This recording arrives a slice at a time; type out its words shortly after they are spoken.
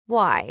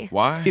Why?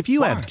 Why? If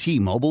you have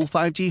T-Mobile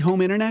 5G home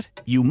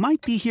internet, you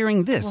might be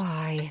hearing this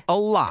Why? a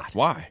lot.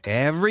 Why?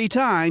 Every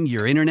time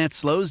your internet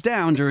slows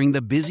down during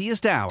the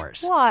busiest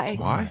hours. Why?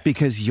 Why?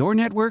 Because your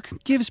network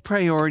gives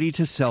priority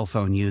to cell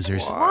phone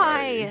users.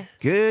 Why?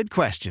 Good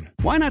question.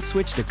 Why not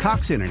switch to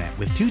Cox Internet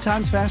with 2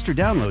 times faster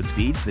download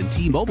speeds than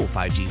T-Mobile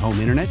 5G home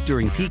internet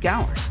during peak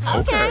hours?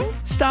 Okay.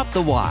 Stop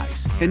the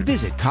whys and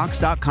visit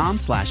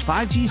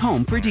cox.com/5G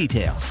home for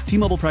details.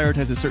 T-Mobile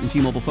prioritizes certain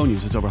T-Mobile phone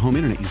users over home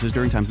internet users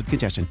during times of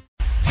congestion.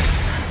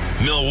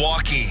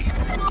 Milwaukee,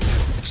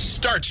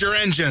 start your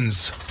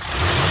engines.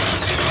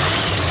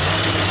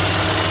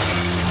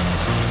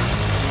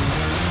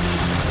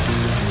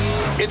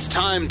 It's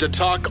time to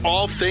talk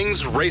all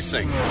things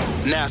racing.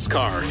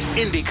 NASCAR,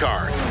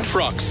 IndyCar,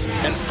 trucks,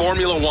 and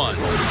Formula One.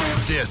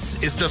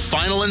 This is the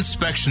Final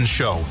Inspection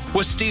Show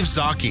with Steve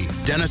Zocchi,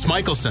 Dennis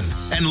Michelson,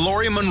 and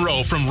Lori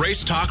Monroe from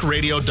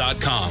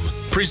RaceTalkRadio.com.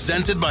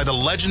 Presented by the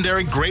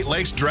legendary Great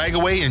Lakes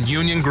Dragaway in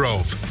Union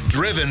Grove.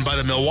 Driven by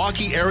the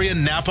Milwaukee Area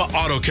Napa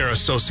Auto Care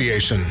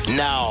Association.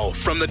 Now,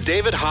 from the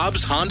David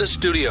Hobbs Honda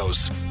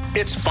Studios,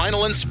 it's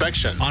Final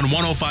Inspection on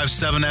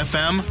 105.7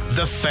 FM,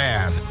 The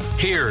Fan.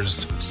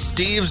 Here's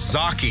Steve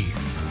Zocchi.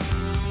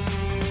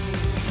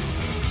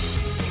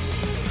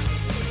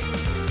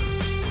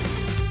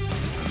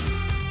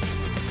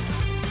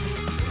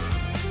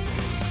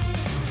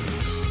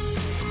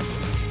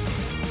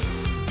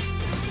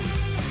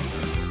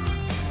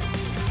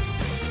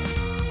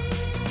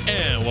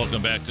 And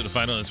welcome back to the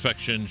Final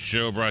Inspection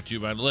Show, brought to you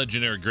by the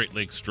legendary Great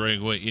Lakes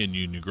Dragway in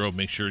Union Grove.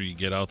 Make sure you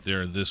get out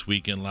there this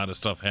weekend. A lot of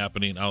stuff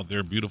happening out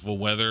there, beautiful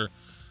weather,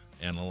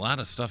 and a lot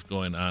of stuff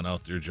going on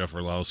out there, Jeff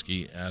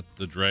Orlowski, at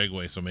the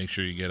Dragway. So make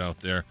sure you get out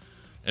there.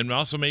 And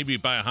also maybe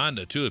buy a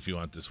Honda, too, if you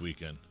want this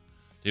weekend.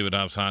 David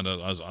Hobbs Honda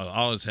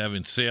always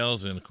having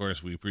sales, and, of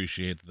course, we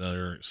appreciate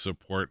their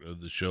support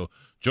of the show.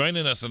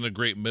 Joining us on the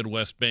Great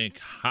Midwest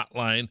Bank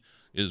Hotline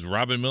is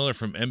Robin Miller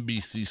from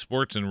NBC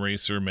Sports and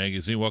Racer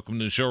Magazine. Welcome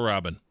to the show,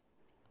 Robin.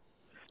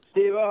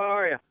 Steve, how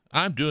are you?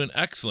 I'm doing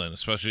excellent,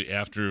 especially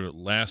after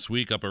last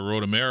week up at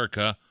Road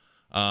America.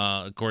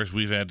 Of course,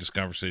 we've had this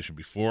conversation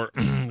before.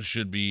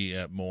 Should be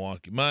at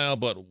Milwaukee Mile,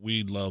 but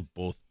we love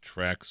both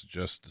tracks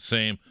just the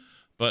same.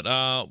 But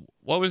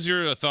what was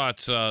your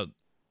thoughts of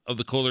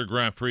the Kohler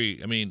Grand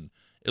Prix? I mean,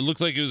 it looked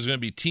like it was going to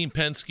be Team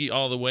Penske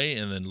all the way,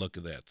 and then look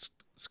at that.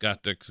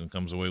 Scott Dixon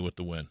comes away with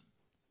the win.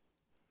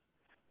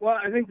 Well,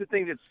 I think the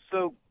thing that's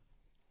the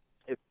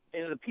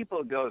people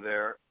that go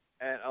there,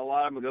 and a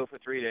lot of them go for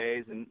 3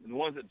 days, and the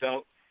ones that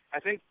don't, I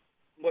think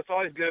what's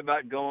always good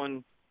about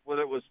going,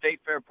 whether it was State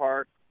Fair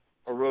Park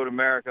or Road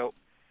America,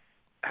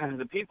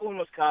 the people in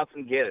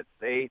Wisconsin get it.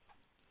 They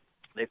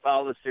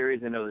follow the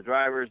series, they know the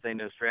drivers, they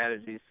know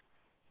strategies,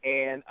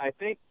 and I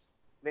think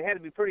they had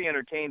to be pretty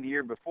entertained the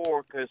year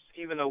before because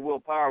even though Will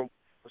Power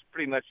was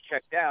pretty much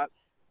checked out,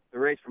 the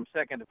race from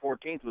 2nd to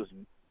 14th was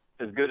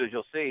as good as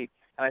you'll see.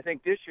 And I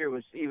think this year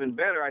was even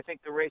better. I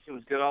think the racing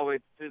was good all the way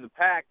through the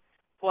pack.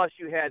 Plus,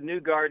 you had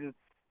Newgarden.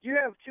 You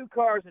have 2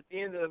 cars at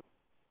the end of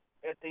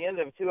a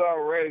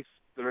 2-hour race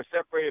that are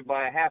separated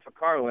by a half a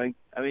car length.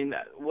 I mean,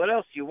 what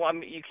else do you want? I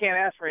mean, you can't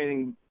ask for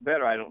anything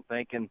better, I don't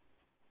think. And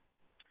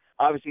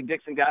obviously,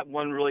 Dixon got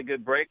one really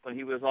good break when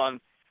he was on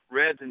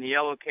reds and the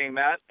yellow came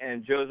out,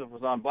 and Joseph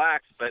was on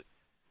blacks. But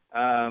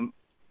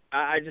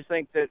I just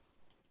think that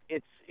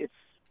it's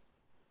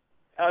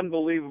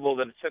unbelievable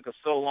that it took us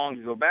so long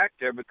to go back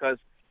there because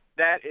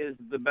that is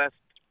the best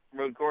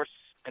road course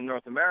in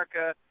North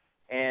America,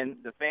 and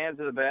the fans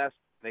are the best.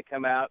 They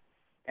come out,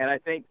 and I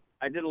think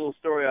I did a little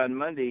story on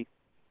Monday.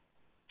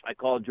 I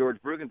called George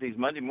Brugenthie's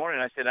Monday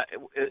morning. I said,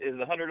 is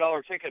the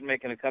 $100 ticket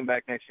making a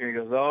comeback next year? He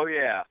goes, oh,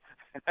 yeah.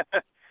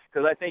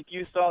 Because I think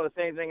you saw the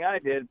same thing I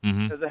did.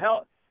 Because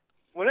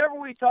whenever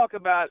we talk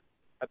about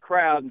a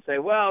crowd and say,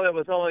 well, there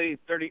was only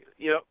 30,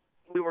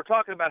 we were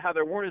talking about how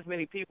there weren't as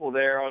many people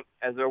there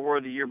as there were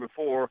the year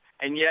before,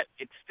 and yet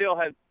they still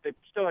had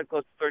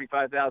close to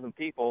 35,000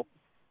 people,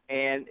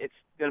 and it's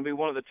going to be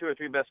one of the 2 or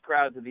 3 best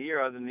crowds of the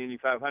year other than the Indy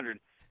 500.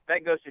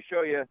 That goes to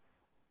show you,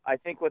 I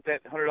think, what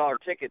that $100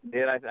 ticket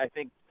did. I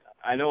think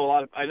I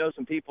know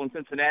some people in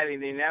Cincinnati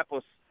and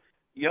Indianapolis,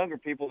 younger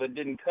people that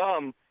didn't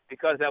come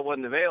because that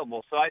wasn't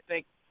available. So I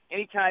think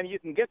anytime you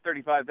can get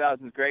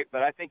 35,000 is great,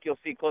 but I think you'll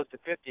see close to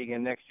 50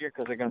 again next year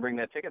because they're going to bring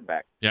that ticket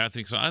back. Yeah, I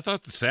think so. I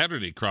thought the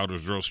Saturday crowd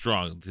was real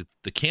strong.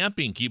 The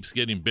camping keeps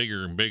getting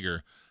bigger and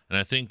bigger, and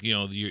I think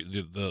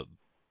the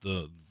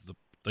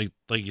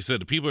like you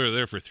said, the people are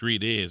there for 3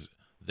 days.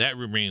 That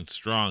remains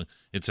strong.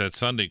 It's that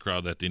Sunday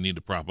crowd that they need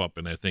to prop up,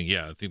 and I think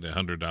the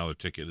 $100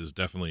 ticket is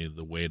definitely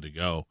the way to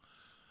go.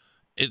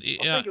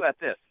 Think about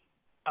this.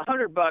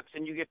 $100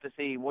 and you get to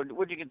see what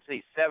you get to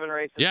see 7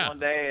 races one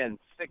day and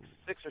six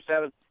or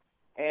 7,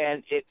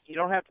 and you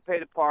don't have to pay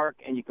to park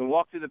and you can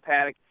walk through the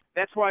paddock.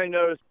 That's why I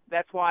noticed.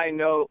 That's why I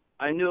knew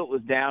it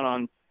was down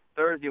on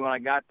Thursday when I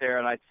got there,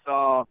 and I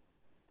saw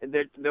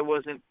there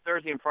wasn't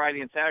Thursday and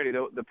Friday and Saturday.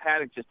 The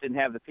paddock just didn't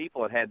have the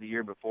people it had the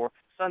year before.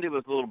 Sunday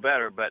was a little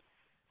better, but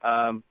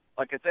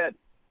like I said,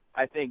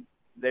 I think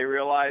they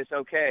realized,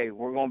 okay,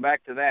 we're going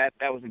back to that.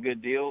 That was a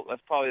good deal.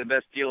 That's probably the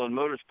best deal in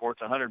motorsports,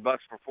 $100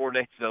 for 4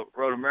 days of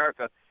Road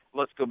America.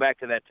 Let's go back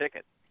to that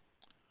ticket.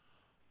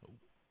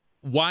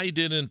 Why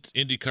didn't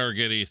IndyCar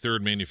get a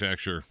third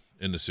manufacturer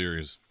in the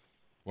series?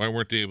 Why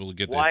weren't they able to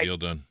get that deal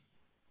done?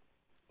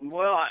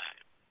 Well,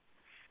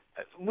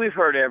 we've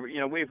heard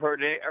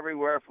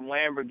everywhere from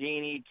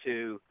Lamborghini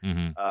to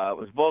it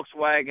was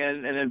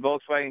Volkswagen, and then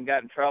Volkswagen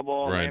got in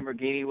trouble. Right. And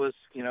Lamborghini was,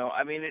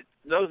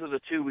 those are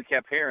the two we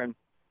kept hearing.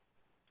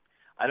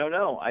 I don't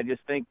know. I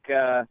just think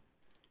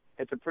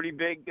it's a pretty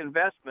big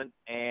investment,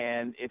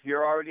 and if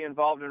you're already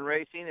involved in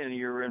racing and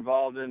you're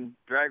involved in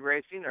drag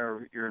racing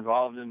or you're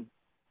involved in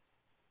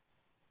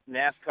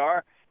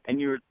NASCAR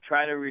and you're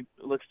trying to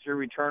look at your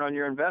return on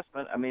your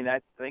investment, I mean, I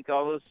think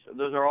all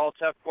those are all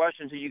tough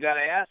questions that you got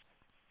to ask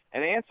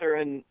and answer.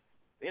 And,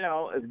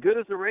 as good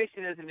as the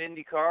racing is in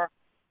IndyCar,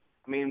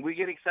 I mean, we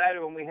get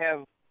excited when we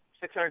have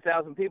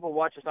 600,000 people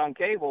watch us on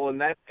cable,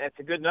 and that's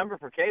a good number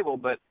for cable,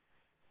 but,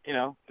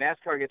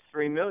 NASCAR gets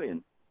 3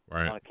 million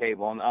right. on a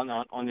cable on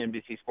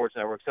NBC Sports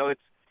Network. So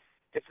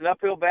it's an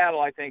uphill battle,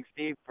 I think,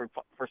 Steve, for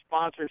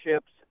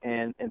sponsorships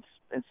and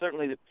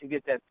certainly to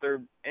get that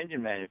third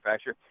engine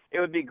manufacturer. It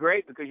would be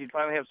great because you'd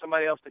finally have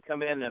somebody else to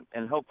come in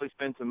and hopefully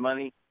spend some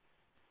money,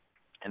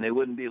 and they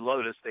wouldn't be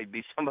Lotus. They'd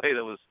be somebody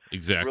that was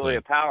really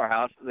a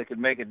powerhouse that could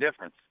make a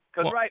difference.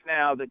 Because right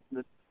now the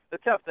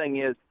tough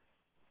thing is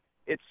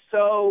it's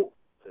so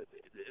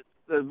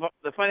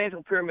the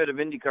financial pyramid of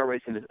IndyCar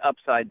racing is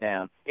upside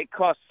down. It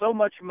costs so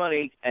much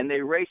money, and they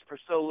race for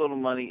so little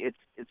money.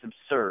 It's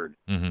absurd.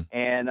 Mm-hmm.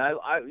 And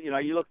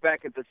you look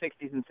back at the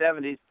 60s and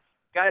 70s,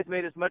 guys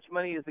made as much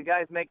money as the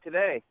guys make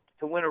today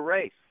to win a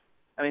race.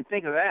 I mean,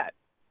 think of that.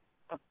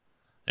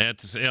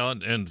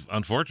 And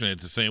unfortunately,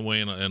 it's the same way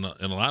in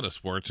a lot of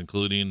sports,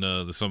 including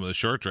some of the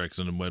short tracks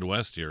in the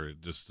Midwest here.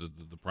 Just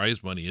the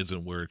prize money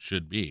isn't where it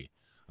should be,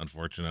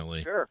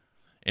 unfortunately. Sure.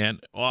 And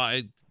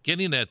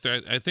getting that,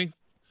 I think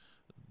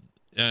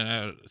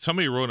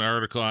somebody wrote an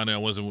article on it. I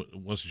wasn't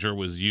sure it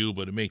was you,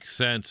 but it makes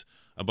sense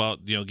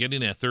about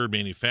getting that third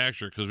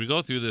manufacturer, because we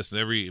go through this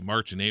every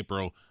March and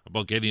April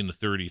about getting the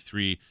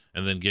 33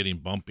 and then getting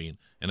bumping.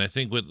 And I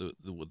think what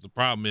the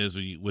problem is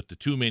with the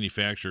two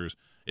manufacturers,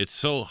 it's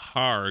so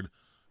hard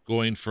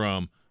going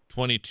from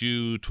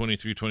 22,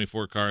 23,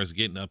 24 cars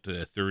getting up to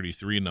that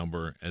 33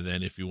 number, and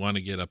then if you want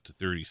to get up to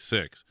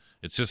 36,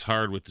 it's just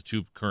hard with the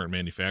two current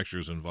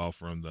manufacturers involved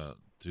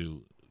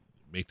to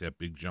make that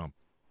big jump.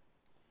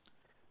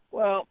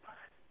 Well,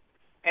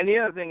 and the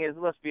other thing is,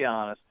 let's be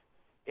honest,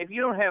 if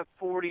you don't have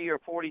 40 or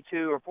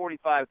 42 or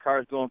 45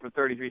 cars going for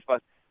 33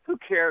 spots, who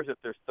cares if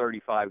there's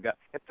 35 guys?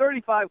 If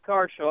 35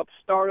 cars show up,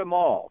 start them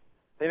all.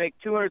 They make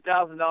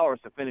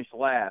 $200,000 to finish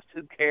last.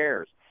 Who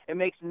cares?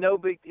 It's no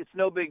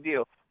big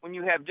deal. When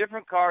you have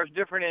different cars,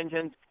 different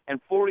engines, and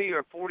 40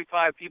 or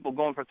 45 people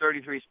going for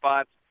 33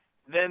 spots,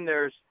 then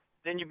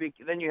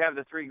you have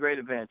the three great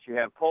events. You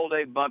have pole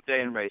day, bump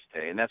day, and race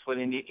day, and that's what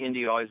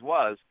Indy always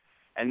was.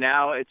 And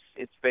now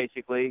it's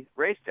basically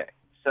race day.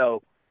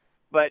 So,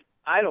 but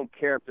I don't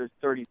care if there's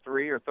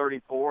 33 or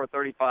 34 or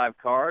 35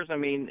 cars. I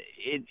mean,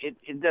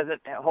 it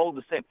doesn't hold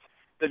the same.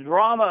 The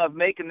drama of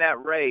making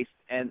that race,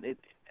 and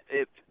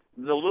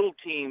the little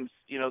teams,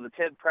 the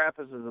Ted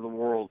Prappases of the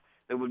world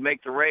that would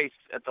make the race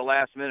at the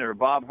last minute, or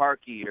Bob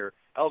Harkey or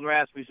Eldon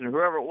Rasmussen, or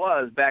whoever it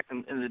was back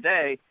in the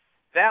day,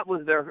 that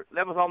was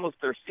almost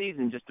their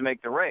season just to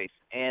make the race.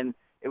 And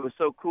it was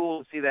so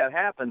cool to see that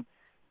happen.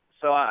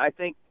 So I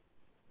think,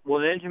 will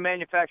an engine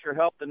manufacturer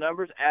help the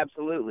numbers?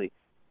 Absolutely.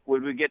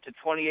 Would we get to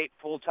 28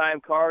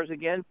 full-time cars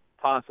again?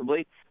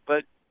 Possibly.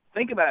 But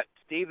think about it,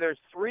 Steve. There's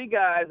three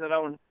guys that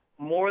own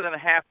more than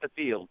half the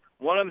field.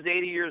 One of them's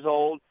 80 years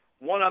old.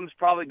 One of them's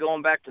probably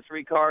going back to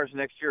 3 cars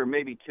next year, or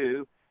maybe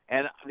 2.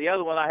 And the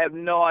other one, I have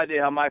no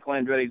idea how Michael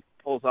Andretti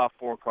pulls off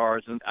 4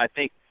 cars. And I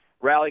think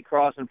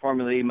Rallycross and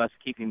Formula E must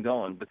keep him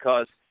going,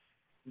 because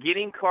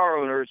getting car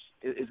owners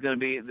is going to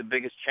be the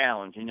biggest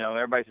challenge.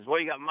 Everybody says, well,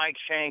 you got Mike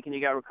Shank and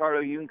you got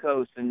Ricardo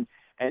Juncos and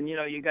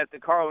you got the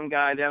Carlin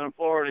guy down in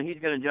Florida, and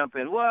he's going to jump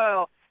in.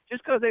 Well,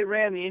 just because they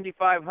ran the Indy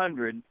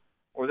 500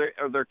 or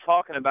they're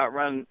talking about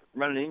running the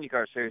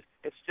IndyCar series,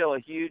 it's still a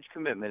huge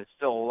commitment. It's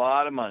still a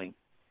lot of money,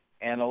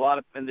 and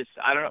this.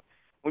 I don't know.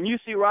 When you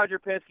see Roger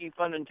Penske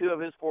funding 2 of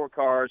his 4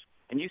 cars,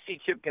 and you see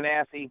Chip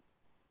Ganassi,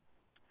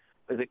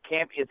 is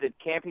it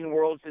Camping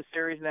World's his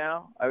series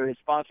now? Or his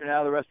sponsor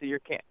now the rest of the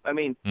year? I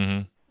mean,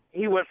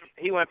 he went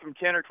from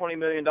 $10 or $20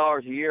 million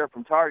a year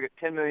from Target,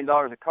 $10 million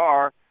a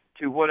car,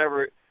 to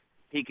whatever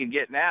he could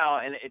get now,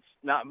 and it's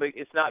not big.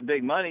 It's not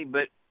big money,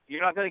 but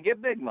you're not going to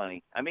get big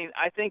money. I mean,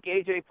 I think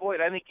AJ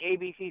Foyt, I think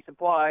ABC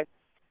Supply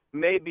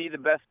may be the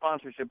best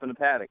sponsorship in the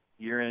paddock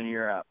year in and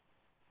year out.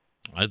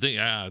 I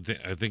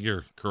think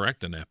you're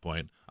correct in that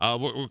point.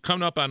 We're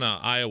coming up on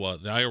Iowa,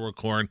 the Iowa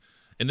Corn,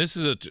 and this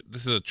is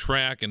a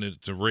track and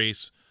it's a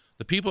race.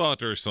 The people out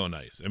there are so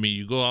nice. I mean,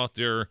 you go out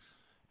there,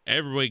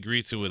 everybody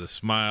greets you with a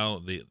smile.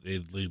 They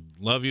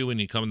love you when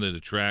you come to the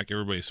track.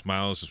 Everybody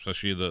smiles,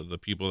 especially the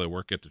people that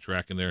work at the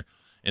track in there.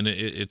 and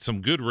it's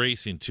some good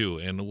racing too.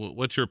 And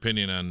what's your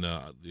opinion on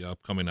the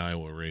upcoming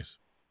Iowa race?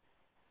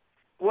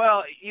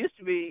 Well, it used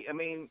to be. I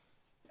mean,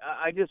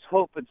 I just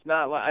hope it's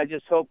not. I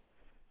just hope,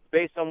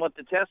 based on what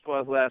the test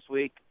was last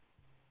week,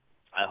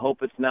 I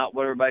hope it's not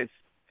what everybody's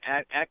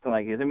acting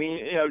like it is. I mean,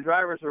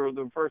 drivers are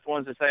the first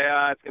ones to say,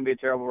 it's going to be a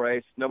terrible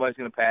race. Nobody's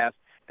going to pass.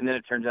 And then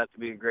it turns out to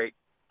be a great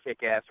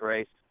kick-ass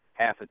race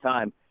half the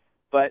time.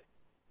 But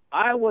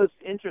I was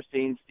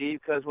interesting, Steve,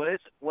 because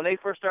when they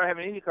first started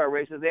having IndyCar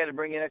races, they had to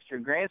bring in extra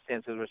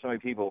grandstands because there were so many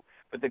people.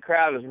 But the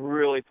crowd has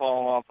really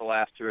fallen off the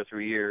last 2 or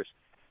 3 years.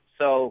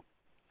 So,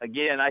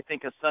 again, I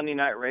think a Sunday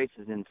night race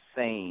is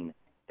insane.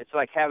 It's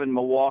like having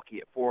Milwaukee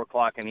at 4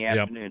 o'clock in the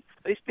afternoon.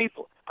 These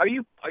people, are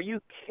you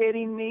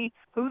kidding me?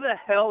 Who the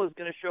hell is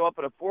going to show up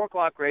at a 4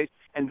 o'clock race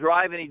and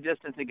drive any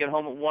distance and get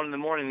home at 1 in the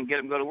morning and get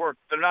them to go to work?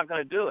 They're not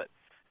going to do it.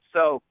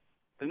 So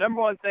the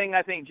number one thing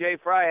I think Jay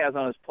Fry has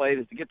on his plate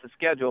is to get the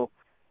schedule,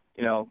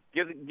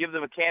 give the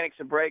mechanics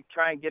a break,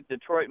 try and get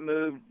Detroit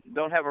moved.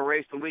 Don't have a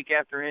race the week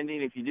after Indy.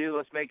 And if you do,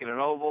 let's make it an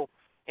oval.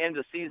 End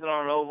the season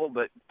on an oval,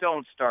 but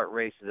don't start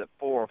races at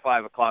 4 or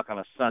 5 o'clock on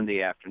a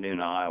Sunday afternoon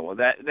in Iowa.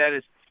 That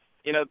is,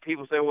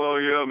 people say, well,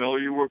 yeah, Miller,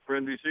 you work for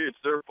NBC. It's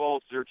their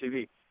fault. It's their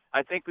TV.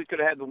 I think we could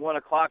have had the 1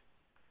 o'clock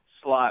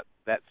slot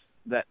that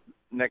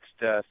next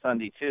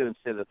Sunday, too,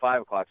 instead of the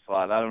 5 o'clock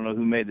slot. I don't know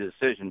who made the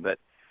decision, but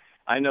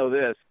I know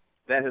this.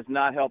 That has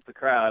not helped the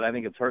crowd. I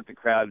think it's hurt the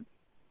crowd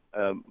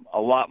a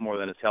lot more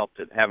than it's helped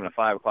it having a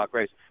 5 o'clock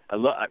race. I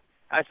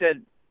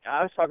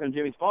was talking to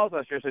Jimmy Smalls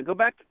last year. I said,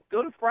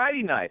 go to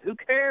Friday night. Who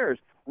cares?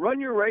 Run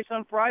your race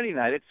on Friday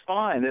night. It's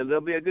fine.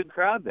 There'll be a good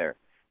crowd there.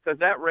 Because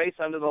that race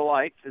under the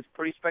lights is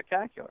pretty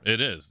spectacular.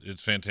 It is.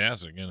 It's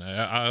fantastic. And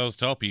I always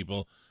tell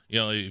people,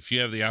 if you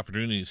have the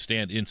opportunity to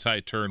stand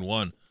inside turn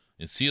 1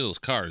 and see those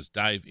cars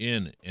dive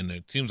in, and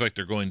it seems like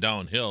they're going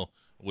downhill,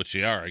 which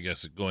they are, I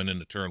guess, going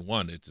into turn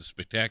 1. It's a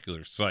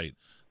spectacular sight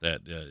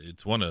that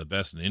it's one of the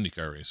best in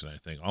IndyCar racing, I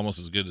think. Almost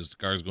as good as the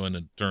cars going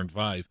into turn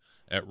 5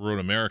 at Road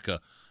America.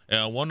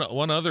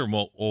 One other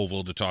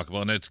oval to talk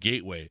about, and that's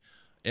Gateway.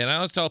 And I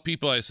always tell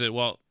people, I said,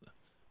 well,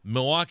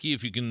 Milwaukee,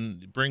 if you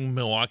can bring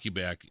Milwaukee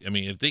back, I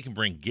mean, if they can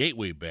bring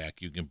Gateway back,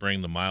 you can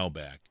bring the mile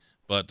back.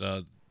 But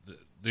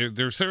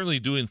they're certainly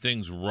doing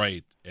things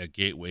right at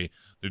Gateway.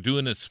 They're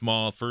doing it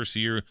small. First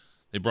year,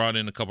 they brought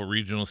in a couple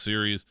regional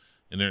series,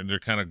 and they're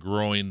kind of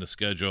growing the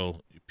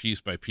schedule piece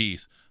by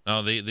piece.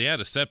 Now, they had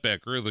a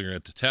setback earlier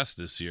at the test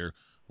this year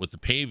with the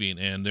paving,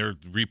 and they're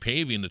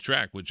repaving the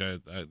track, which I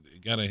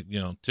got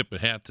to tip a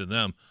hat to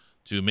them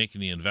to making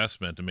the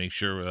investment to make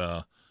sure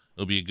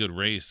it'll be a good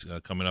race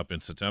coming up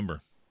in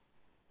September.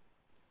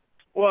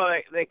 Well,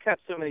 they cut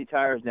so many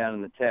tires down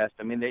in the test.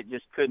 I mean, they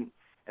just couldn't,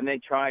 and they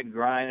tried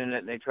grinding it,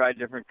 and they tried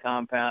different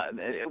compound.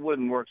 It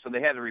wouldn't work, so they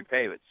had to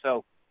repave it.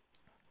 So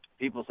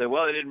people say,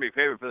 well, they didn't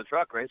repave it for the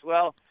truck race.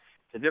 Well,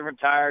 it's a different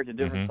tire, it's a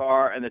different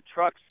car, and the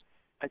trucks,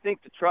 I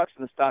think the trucks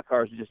and the stock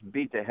cars just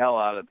beat the hell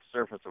out of the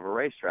surface of a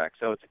racetrack,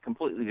 so it's a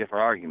completely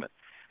different argument.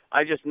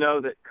 I just know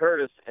that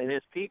Curtis and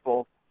his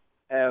people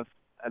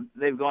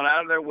they've gone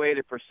out of their way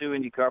to pursue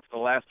IndyCar for the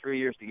last 3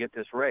 years to get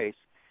this race.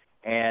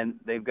 And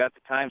they've got the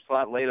time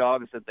slot late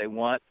August that they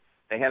want.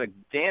 They had a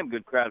damn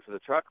good crowd for the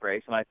truck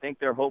race, and I think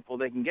they're hopeful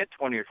they can get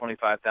 20 or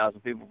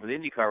 25,000 people for the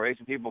IndyCar race.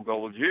 And people go,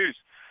 well, geez,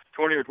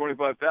 20 or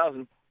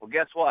 25,000. Well,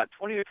 guess what?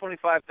 20 or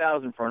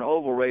 25,000 for an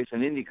oval race in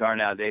IndyCar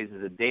nowadays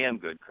is a damn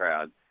good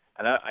crowd.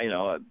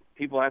 And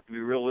people have to be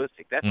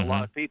realistic. That's a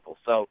lot of people.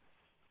 So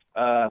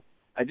I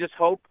just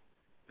hope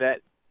that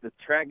the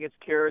track gets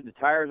cured, the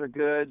tires are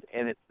good,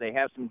 and they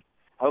have some.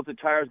 I hope the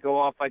tires go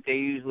off like they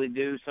usually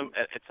do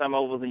at some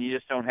ovals, and you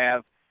just don't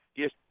have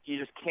you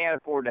just can't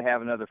afford to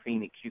have another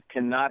Phoenix. You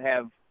cannot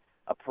have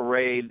a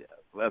parade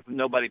of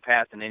nobody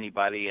passing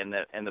anybody, and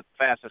the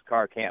fastest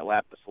car can't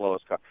lap the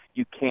slowest car.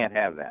 You can't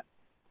have that.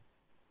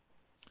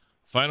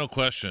 Final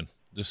question.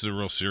 This is a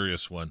real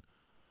serious one.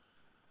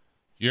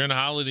 You're in a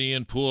Holiday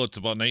Inn pool. It's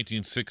about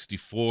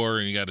 1964,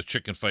 and you got a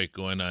chicken fight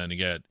going on. You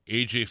got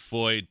A.J.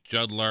 Foyt,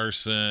 Judd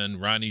Larson,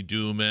 Ronnie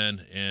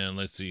Duman, and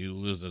let's see,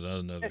 who is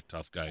another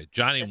tough guy?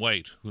 Johnny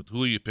White.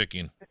 Who are you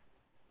picking?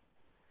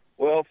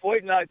 Well,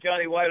 Foyt knocked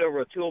Johnny White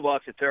over a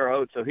toolbox at Terre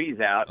Haute, so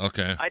he's out.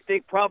 Okay. I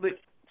think probably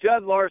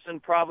Judd Larson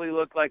probably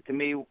looked like, to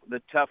me,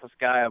 the toughest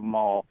guy of them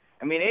all.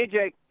 I mean,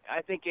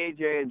 I think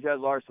AJ and Judd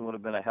Larson would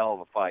have been a hell of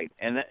a fight.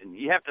 And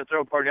you have to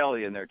throw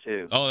Parnelli in there,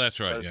 too. Oh, that's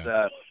right,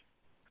 yeah.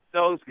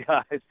 Those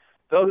guys,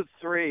 those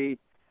three,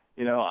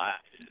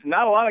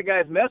 not a lot of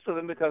guys mess with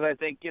him because I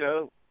think,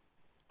 all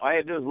I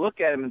had to do is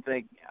look at him and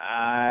think,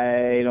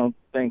 I don't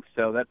think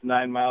so. That's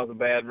 9 miles of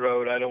bad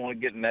road. I don't want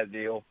to get in that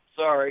deal.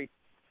 Sorry.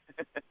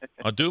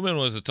 Duman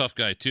was a tough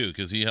guy, too,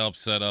 because he helped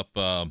set up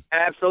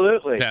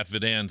absolutely Pat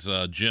Vidan's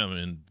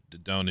gym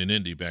down in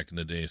Indy back in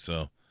the day,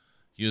 so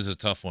he was a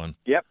tough one.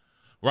 Yep.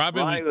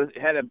 Robin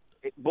had a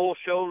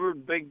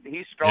bull-shouldered,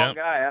 he's a strong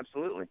guy,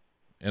 absolutely.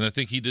 And I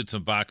think he did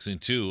some boxing,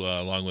 too,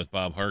 along with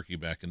Bob Harkey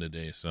back in the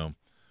day. So,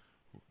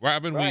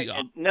 Robin, right.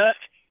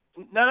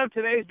 none of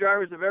today's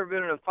drivers have ever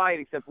been in a fight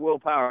except Will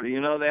Power. Do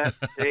you know that?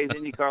 Today's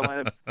IndyCar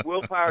lineup.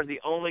 Will Power is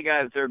the only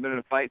guy that's ever been in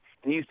a fight,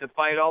 and he used to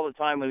fight all the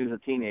time when he was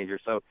a teenager.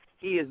 So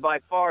he is by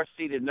far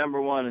seated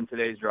number one in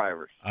today's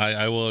drivers.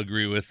 I will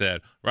agree with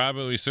that.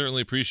 Robin, we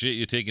certainly appreciate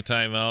you taking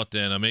time out,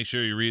 and make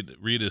sure you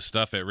read his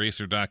stuff at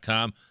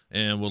racer.com,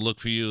 and we'll look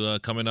for you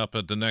coming up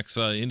at the next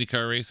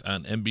IndyCar race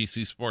on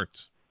NBC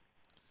Sports.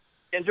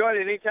 Enjoy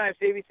it anytime,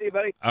 Stevie. See you,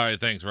 buddy. All right,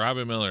 thanks.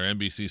 Robin Miller,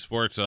 NBC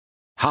Sports.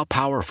 How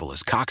powerful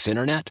is Cox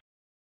Internet?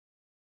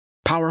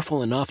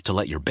 Powerful enough to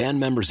let your band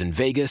members in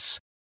Vegas,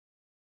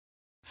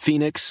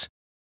 Phoenix,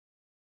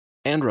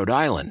 and Rhode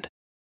Island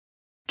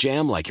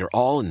jam like you're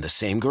all in the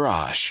same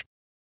garage.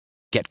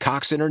 Get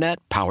Cox Internet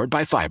powered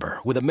by fiber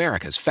with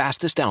America's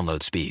fastest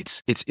download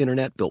speeds. It's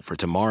internet built for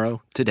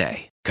tomorrow,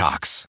 today.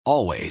 Cox,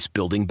 always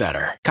building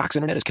better. Cox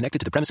Internet is connected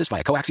to the premises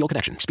via coaxial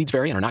connection. Speeds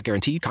vary and are not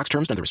guaranteed. Cox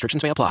terms and other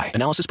restrictions may apply.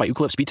 Analysis by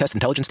Ookla Speed Test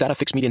Intelligence Data.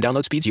 Fixed median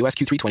download speeds. US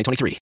Q3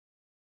 2023.